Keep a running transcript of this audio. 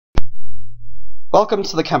Welcome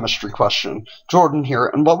to the chemistry question. Jordan here,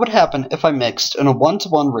 and what would happen if I mixed in a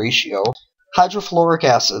 1-to-1 ratio hydrofluoric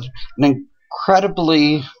acid, an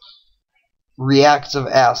incredibly reactive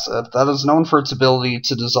acid that is known for its ability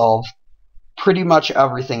to dissolve pretty much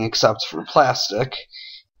everything except for plastic,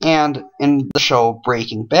 and in the show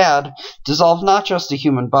Breaking Bad, dissolved not just a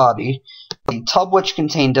human body, but the tub which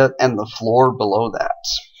contained it and the floor below that,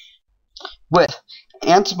 with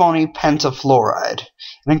antimony pentafluoride,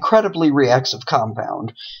 an incredibly reactive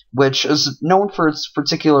compound, which is known for its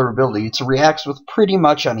particular ability to react with pretty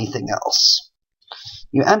much anything else.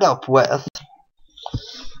 You end up with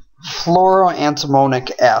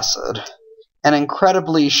fluoroantimonic acid, an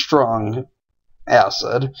incredibly strong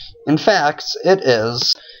acid. In fact, it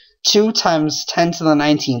is 2 times 10 to the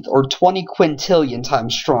 19th, or 20 quintillion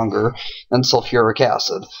times stronger than sulfuric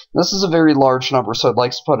acid. This is a very large number, so I'd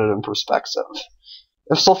like to put it in perspective.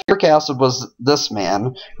 If sulfuric acid was this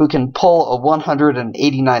man, who can pull a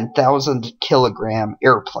 189,000 kilogram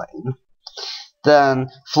airplane, then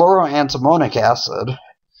fluoroantimonic acid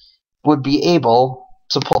would be able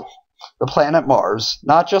to pull the planet Mars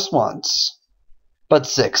not just once, but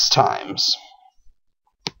 6 times.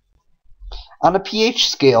 On a pH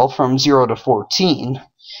scale from 0 to 14,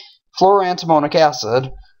 fluoroantimonic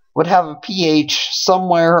acid would have a pH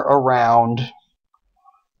somewhere around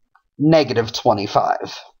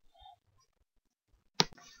 -25.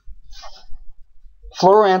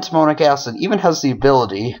 Fluoroantimonic acid even has the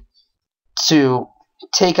ability to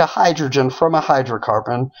take a hydrogen from a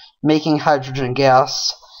hydrocarbon, making hydrogen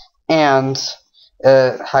gas and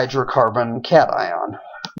a hydrocarbon cation.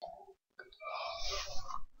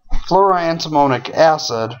 Fluoroantimonic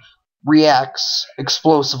acid reacts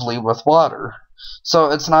explosively with water, so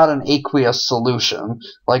it's not an aqueous solution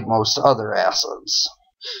like most other acids.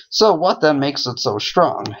 So what then makes it so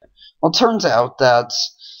strong? Well, it turns out that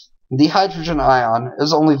the hydrogen ion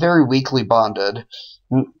is only very weakly bonded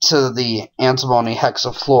to the antimony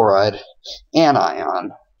hexafluoride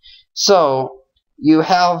anion. So you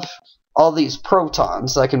have all these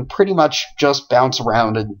protons that can pretty much just bounce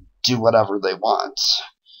around and do whatever they want.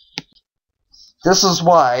 This is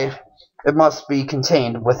why it must be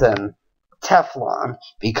contained within Teflon,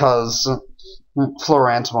 because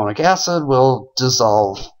fluoroantimonic acid will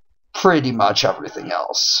dissolve pretty much everything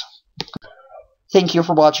else. Thank you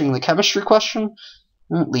for watching the chemistry question.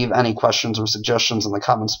 Leave any questions or suggestions in the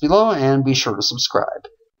comments below, and be sure to subscribe.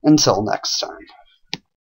 Until next time.